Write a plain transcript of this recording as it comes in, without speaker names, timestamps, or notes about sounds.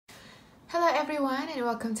Hello everyone and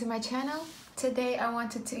welcome to my channel. Today I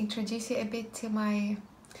wanted to introduce you a bit to my,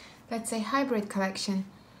 let's say, hybrid collection.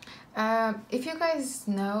 If you guys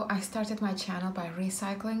know, I started my channel by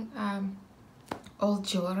recycling old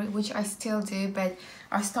jewelry, which I still do, but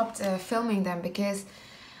I stopped filming them because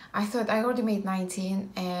I thought I already made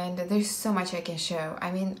 19 and there's so much I can show.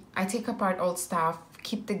 I mean, I take apart old stuff,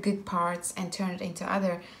 keep the good parts and turn it into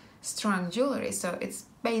other strong jewelry. So it's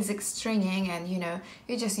basic stringing and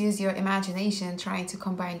you just use your imagination trying to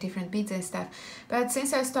combine different beads and stuff. But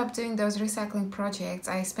since I stopped doing those recycling projects,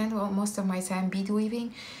 I spend most of my time bead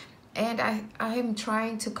weaving, and I am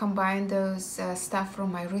trying to combine those stuff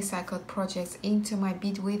from my recycled projects into my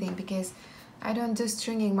bead weaving because I don't do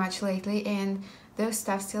stringing much lately and those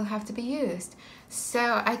stuff still have to be used.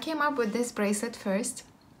 So I came up with this bracelet first.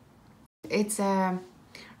 It's a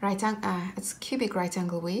it's cubic right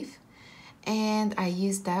angle weave, and I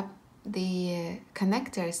used up the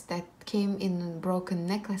connectors that came in broken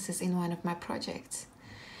necklaces in one of my projects,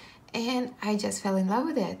 and I just fell in love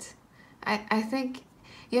with it. I think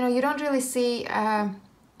you don't really see I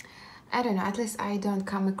don't know, at least I don't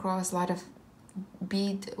come across a lot of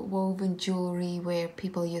bead woven jewelry where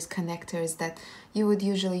people use connectors that you would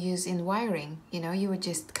usually use in wiring. You would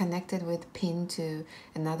just connect it with pin to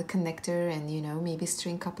another connector and maybe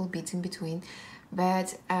string couple beads in between.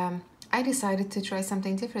 But I decided to try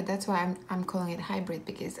something different. That's why I'm calling it hybrid,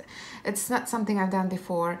 because it's not something I've done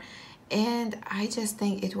before and I just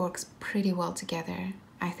think it works pretty well together.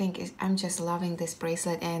 I'm just loving this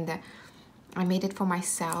bracelet, and I made it for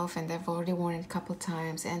myself and I've already worn it a couple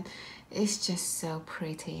times and it's just so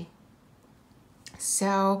pretty.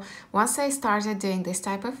 So once I started doing this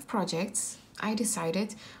type of projects, I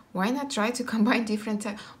decided, why not try to combine different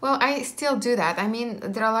well, I still do that. I mean,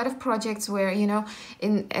 there are a lot of projects where in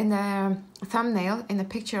the thumbnail, in the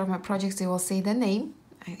picture of my projects, you will see the name.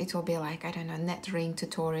 It will be like, I don't know, net ring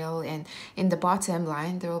tutorial, and in the bottom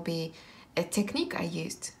line there will be a technique I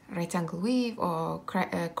used, right angle weave or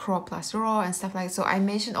crop plus raw and stuff like that. So I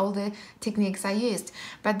mentioned all the techniques I used,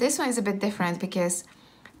 but this one is a bit different because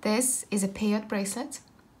this is a peyote bracelet,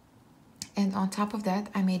 and on top of that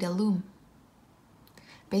I made a loom.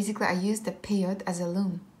 Basically I used the peyote as a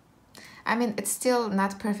loom. I mean, it's still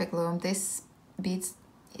not perfect loom. This beads,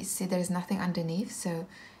 you see there's nothing underneath, so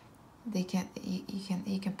you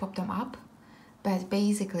can pop them up, but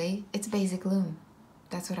basically it's basic loom.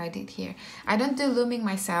 That's what I did here. I don't do looming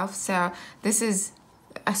myself, so this is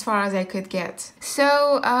as far as I could get.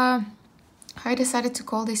 So I decided to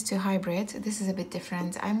call this to hybrid. This is a bit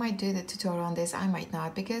different. I might do the tutorial on this, I might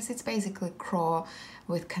not, because it's basically craw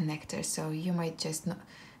with connectors, so you might just not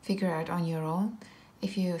figure out on your own.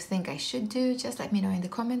 If you think I should do, just let me know in the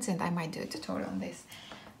comments and I might do a tutorial on this.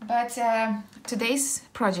 But today's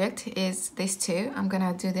project is this too. I'm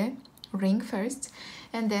gonna do the ring first,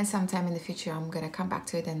 and then sometime in the future I'm gonna come back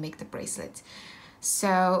to it and make the bracelet.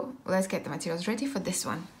 So let's get the materials ready for this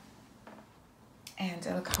one. And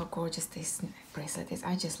look how gorgeous this bracelet is.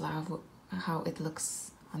 I just love how it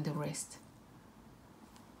looks on the wrist.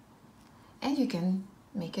 And you can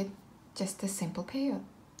make it just a simple peyote,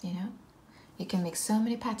 you can make so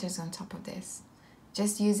many patterns on top of this.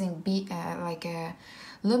 Just using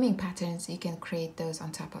looming patterns, you can create those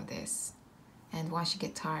on top of this. And once you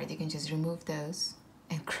get tired, you can just remove those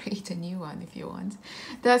and create a new one if you want.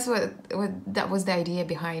 That was the idea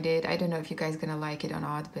behind it. I don't know if you guys are gonna like it or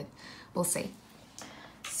not, but we'll see.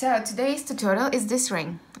 So today's tutorial is this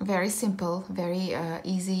ring. Very simple, very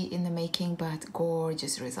easy in the making, but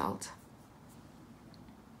gorgeous result.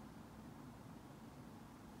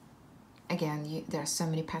 Again, there are so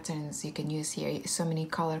many patterns you can use here, so many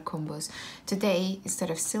color combos. Today, instead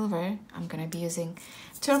of silver, I'm gonna be using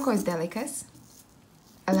turquoise delicas,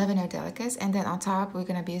 11-0 delicas, and then on top we're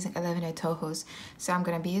gonna be using 11-0 Tohos. So I'm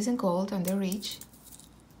gonna be using gold on the reach,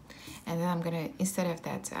 and then I'm gonna, instead of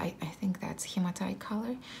that, I think that's hematite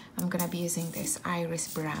color, I'm gonna be using this iris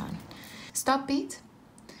brown. Stop bead,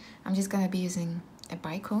 I'm just gonna be using a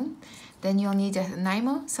bicone. Then you'll need a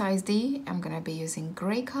Nymo size D. I'm gonna be using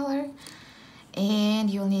gray color, and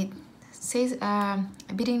you'll need a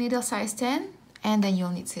beading needle size 10, and then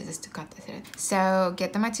you'll need scissors to cut the thread. So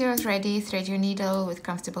get the materials ready, thread your needle with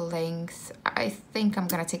comfortable length. I think I'm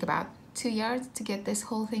gonna take about 2 yards to get this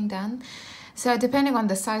whole thing done. So depending on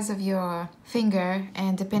the size of your finger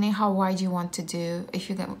and depending how wide you want to do, if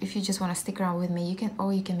you just want to stick around with me, you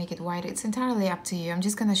can make it wider. It's entirely up to you. I'm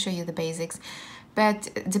just gonna show you the basics. But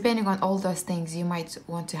depending on all those things, you might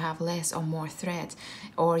want to have less or more thread,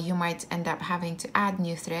 or you might end up having to add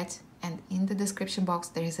new thread. And in the description box,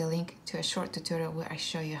 there is a link to a short tutorial where I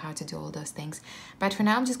show you how to do all those things. But for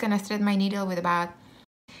now, I'm just gonna thread my needle with about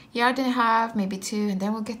yard and a half, maybe 2, and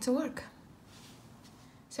then we'll get to work.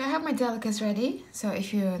 So I have my delicas ready. So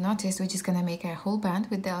if you notice, we're just gonna make a whole band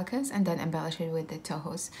with delicas and then embellish it with the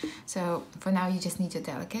Tohos. So for now, you just need your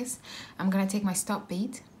delicas. I'm gonna take my stop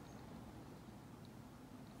bead.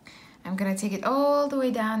 I'm gonna take it all the way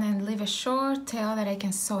down and leave a short tail that I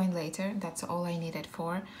can sew in later. That's all I need it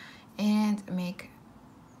for. And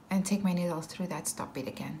take my needle through that stop bead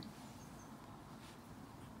again.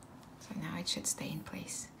 So now it should stay in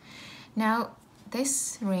place. Now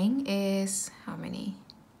this ring is how many?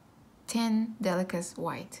 10 delicas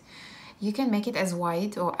white. You can make it as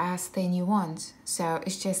wide or as thin you want. So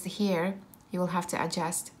it's just here you will have to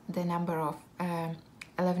adjust the number of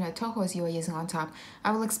 11 Tohos you are using on top.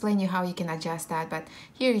 I will explain you how you can adjust that, but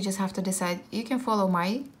here you just have to decide. You can follow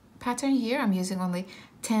my pattern here. I'm using only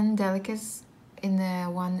 10 delicas in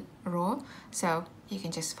the one row, so you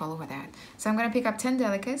can just follow with that. So I'm gonna pick up 10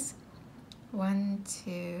 delicas. 1,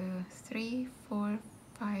 2, 3, 4,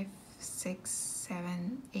 5, 6,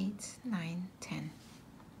 7, 8, 9, 10.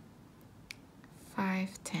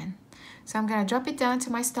 5, 10. So I'm gonna drop it down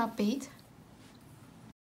to my stop bead,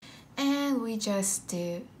 and we just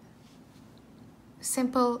do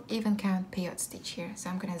simple even count peyote stitch here. So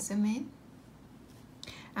I'm gonna zoom in.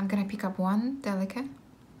 I'm gonna pick up 1 delica.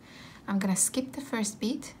 I'm gonna skip the first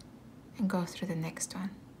bead and go through the next one,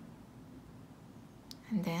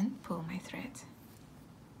 and then pull my thread.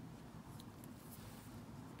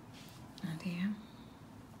 Oh dear,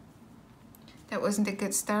 that wasn't a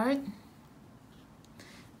good start.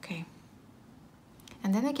 Okay,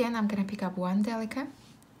 and then again I'm gonna pick up 1 delica,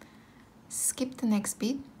 skip the next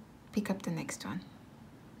bead, pick up the next one,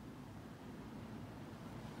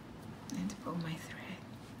 and pull my thread.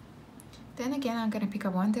 Then again I'm gonna pick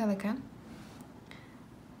up 1 delica.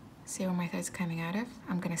 See where my thread's coming out of?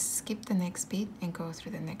 I'm gonna skip the next bead and go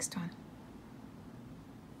through the next one.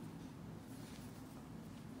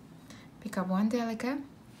 Pick up 1 delica,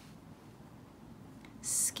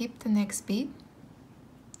 skip the next bead,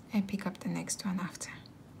 and pick up the next one after.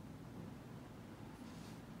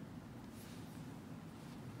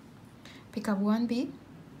 Pick up 1 bead,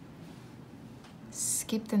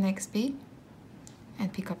 skip the next bead,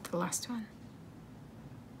 and pick up the last one.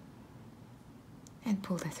 And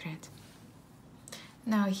pull the thread.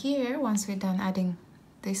 Now here, once we're done adding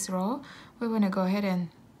this row, we're going to go ahead and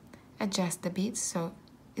adjust the beads so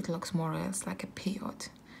it looks more or less like a peyote.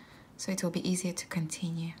 So it will be easier to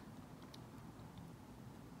continue.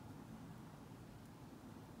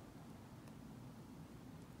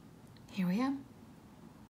 Here we are.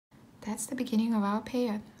 That's the beginning of our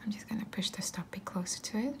peyote. I'm just going to push the stop bead closer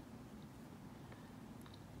to it.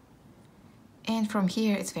 And from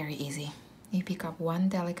here, it's very easy. You pick up 1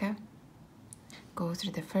 delica, go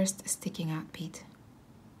through the first sticking out bead,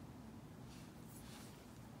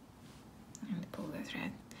 and pull the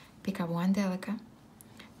thread. Pick up 1 delica,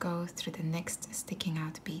 go through the next sticking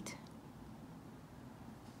out bead.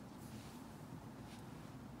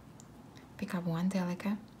 Pick up 1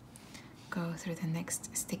 delica, go through the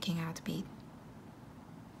next sticking out bead.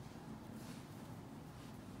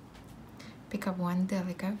 Pick up 1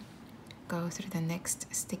 delica, go through the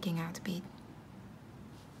next sticking out bead.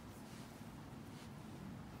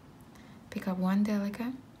 Pick up 1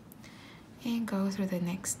 delica and go through the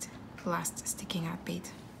next last sticking out bead.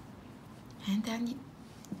 And then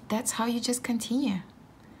that's how you just continue.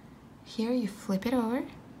 Here you flip it over,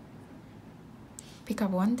 pick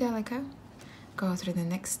up 1 delica, go through the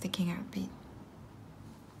next sticking out bead.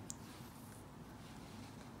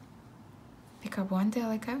 Pick up 1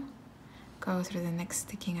 delica, go through the next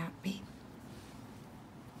sticking out bead.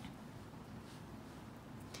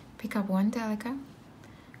 Pick up 1 delica,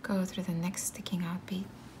 go through the next sticking out bead.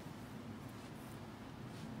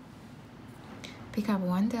 Pick up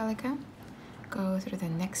 1 delica, go through the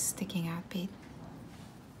next sticking out bead.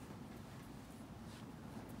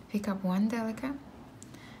 Pick up 1 delica,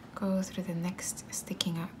 go through the next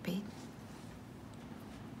sticking out bead.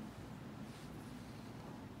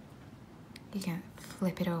 You can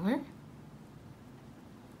flip it over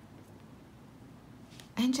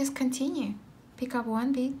and just continue. Pick up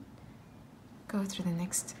 1 bead, go through the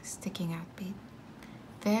next sticking out bead.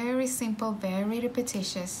 Very simple, very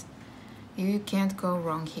repetitious. You can't go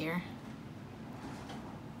wrong here.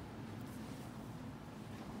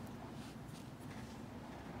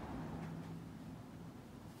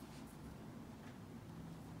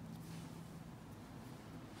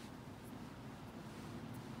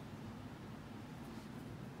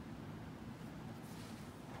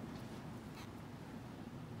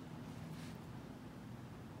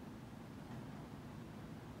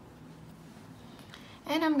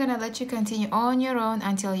 And I'm gonna let you continue on your own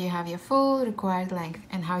until you have your full required length.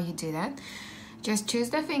 And how you do that, just choose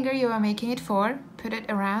the finger you are making it for, put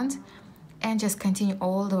it around, and just continue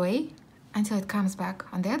all the way until it comes back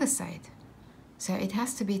on the other side. So it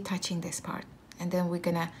has to be touching this part, and then we're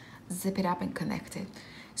gonna zip it up and connect it.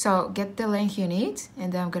 So get the length you need,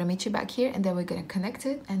 and then I'm gonna meet you back here, and then we're gonna connect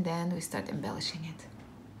it, and then we start embellishing it.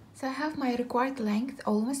 So I have my required length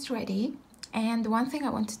almost ready. And one thing I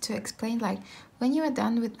wanted to explain, like when you are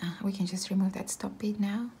done with, we can just remove that stop bead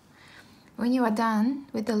now. When you are done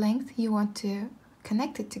with the length, you want to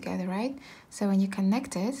connect it together, right? So when you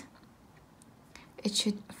connect it, it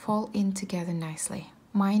should fall in together nicely.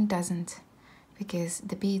 Mine doesn't, because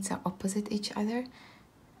the beads are opposite each other.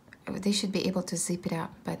 They should be able to zip it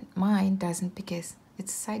up, but mine doesn't because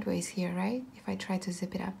it's sideways here, right? If I try to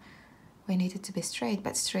zip it up, we need it to be straight,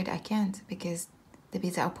 but straight I can't because the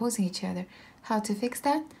beads are opposing each other. How to fix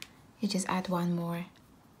that? You just add one more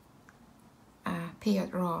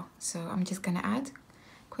peyote row. So I'm just gonna add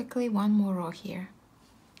quickly one more row here.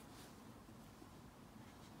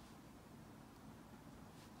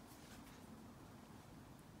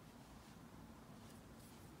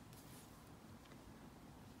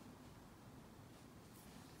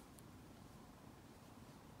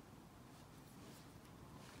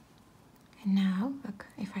 And now, look,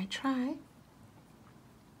 if I try,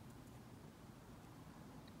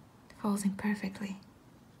 it falls in perfectly.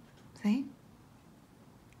 See?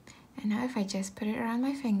 And now if I just put it around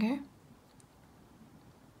my finger,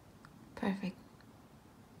 perfect.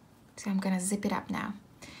 So I'm gonna zip it up now.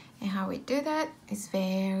 And how we do that is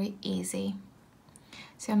very easy.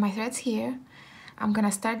 So my thread's here. I'm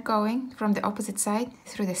gonna start going from the opposite side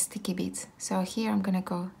through the sticky beads. So here I'm gonna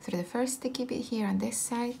go through the first sticky bead here on this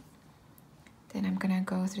side. Then I'm gonna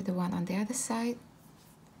go through the one on the other side.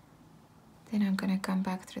 Then I'm gonna come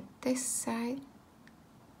back through this side.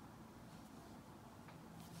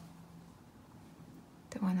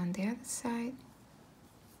 The one on the other side.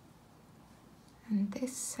 And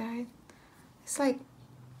this side. It's like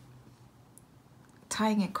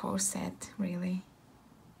tying a corset, really.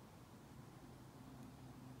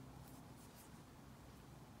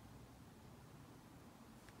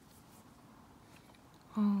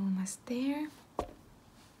 Almost there.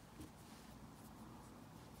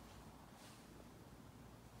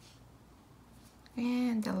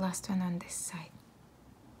 And the last one on this side.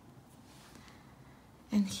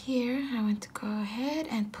 And here I want to go ahead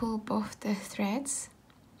and pull both the threads,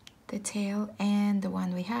 the tail and the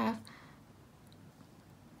one we have.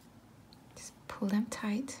 Just pull them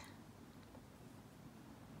tight.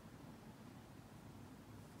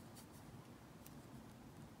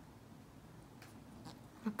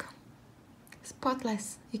 Look,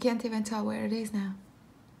 spotless. You can't even tell where it is now.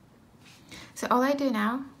 So all I do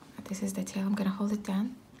now, this is the tail, I'm gonna hold it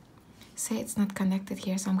down. Say it's not connected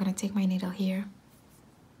here, so I'm gonna take my needle here.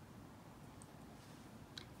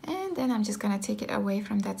 And then I'm just gonna take it away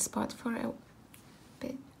from that spot for a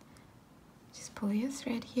bit. Just pull your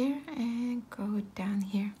thread here and go down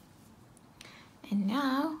here. And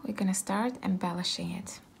now we're gonna start embellishing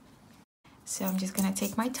it. So I'm just gonna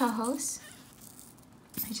take my Tohos.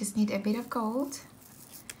 I just need a bit of gold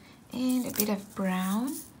and a bit of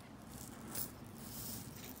brown.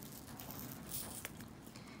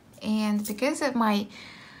 And because of my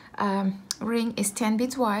ring is 10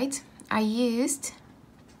 beads wide, I used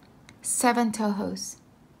 7 Tohos.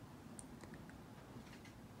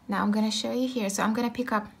 Now I'm gonna show you here. So I'm gonna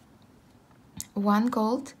pick up 1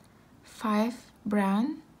 gold, 5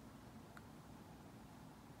 brown,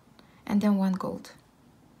 and then 1 gold.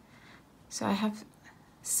 So I have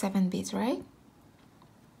 7 beads, right?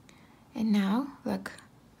 And now, look,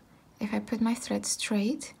 if I put my thread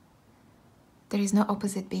straight, there is no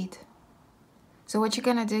opposite bead. So what you're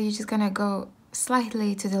gonna do, you're just gonna go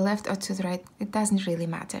slightly to the left or to the right. It doesn't really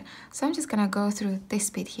matter. So I'm just gonna go through this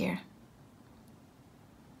bead here.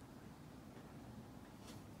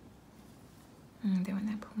 And then when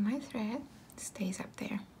I pull my thread, it stays up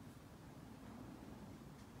there.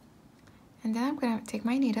 And then I'm gonna take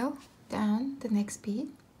my needle down the next bead.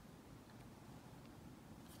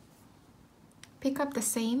 Pick up the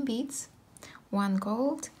same beads, 1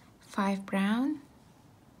 gold, 5 brown,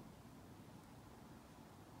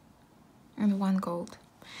 and 1 gold.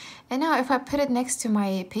 And now if I put it next to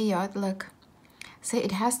my peyote, look, so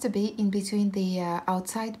it has to be in between the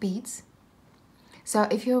outside beads. So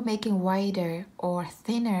if you're making wider or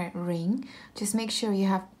thinner ring, just make sure you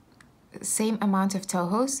have same amount of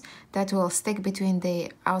Tohos that will stick between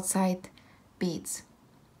the outside beads,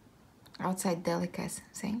 outside Delicas,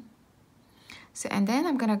 see? So, and then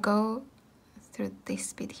I'm gonna go through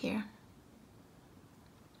this bead here.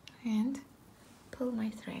 and pull my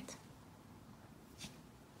thread.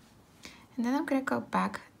 And then I'm gonna go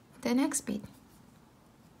back the next bead.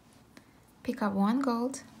 Pick up 1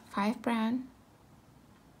 gold, 5 brown,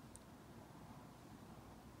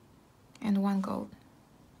 and 1 gold.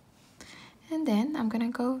 And then I'm gonna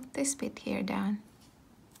go this bit here down.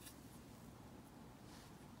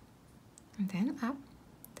 And then up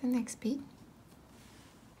the next bead.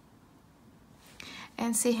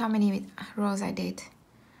 And see how many rows I did.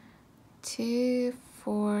 2,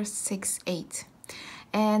 4, 6, 8.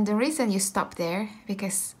 And the reason you stop there,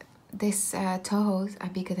 because these Tohos are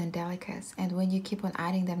bigger than Delicas, and when you keep on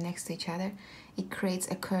adding them next to each other, it creates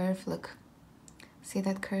a curve. Look, see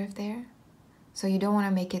that curve there? So you don't want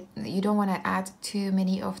to make it, you don't want to add too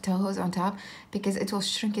many of Tohos on top, because it will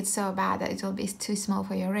shrink it so bad that it will be too small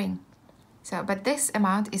for your ring. So, but this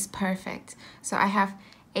amount is perfect. So I have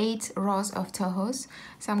 8 rows of Tohos.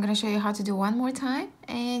 So I'm going to show you how to do one more time,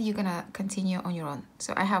 and you're going to continue on your own.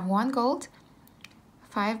 So I have 1 gold,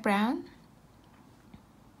 5 brown,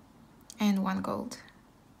 and 1 gold.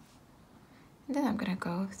 And then I'm going to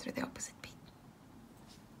go through the opposite bead.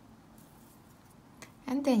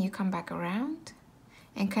 And then you come back around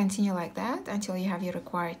and continue like that until you have your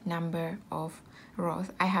required number of rows.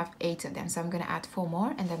 I have 8 of them, so I'm going to add 4 more,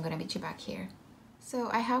 and then I'm going to meet you back here. So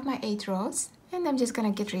I have my 8 rows, and I'm just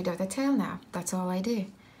going to get rid of the tail now. That's all I do.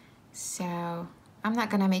 So I'm not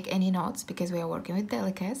going to make any knots because we are working with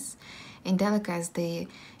Delicas. In Delicas,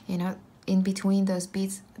 in between those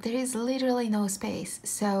beads, there is literally no space,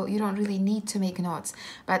 so you don't really need to make knots.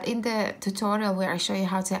 But in the tutorial where I show you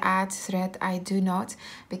how to add thread, I do knot,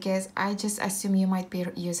 because I just assume you might be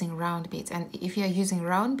using round beads, and if you're using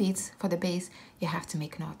round beads for the base, you have to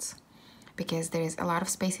make knots because there is a lot of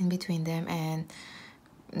space in between them, and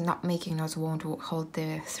not making knots won't hold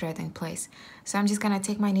the thread in place. So I'm just gonna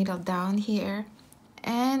take my needle down here,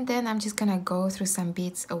 and then I'm just gonna go through some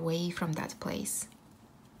beads away from that place.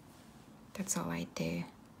 That's all I do.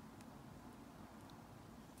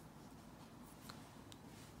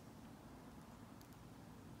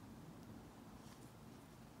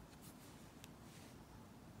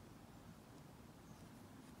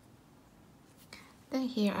 Then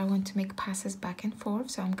here I want to make passes back and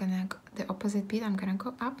forth, so I'm gonna go the opposite bead, I'm gonna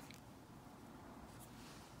go up,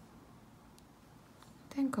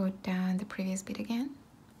 then go down the previous bead again.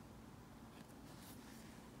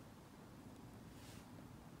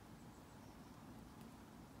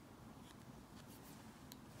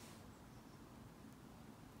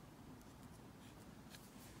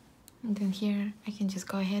 And then here I can just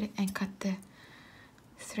go ahead and cut the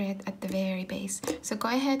thread at the very base. So go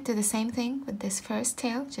ahead, do the same thing with this first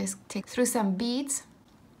tail. Just take through some beads,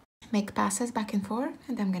 make passes back and forth,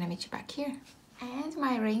 and I'm gonna meet you back here. And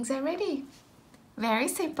my rings are ready. Very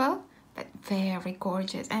simple, but very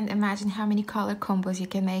gorgeous. And imagine how many color combos you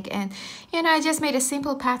can make. And I just made a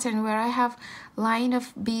simple pattern where I have line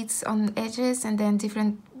of beads on edges and then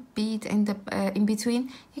different bead in the in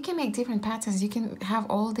between. You can make different patterns. You can have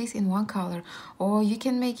all this in one color, or you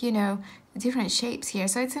can make different shapes here.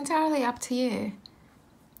 So it's entirely up to you.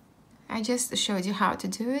 I just showed you how to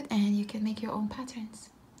do it, and you can make your own patterns.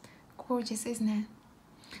 Gorgeous, isn't it?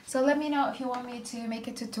 So let me know if you want me to make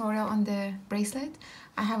a tutorial on the bracelet.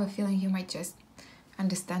 I have a feeling you might just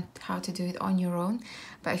understand how to do it on your own,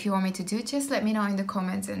 but if you want me to do it, just let me know in the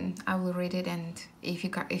comments and I will read it, and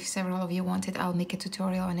if several of you want it, I'll make a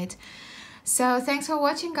tutorial on it. So thanks for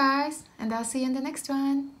watching, guys, and I'll see you in the next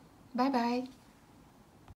one. Bye bye.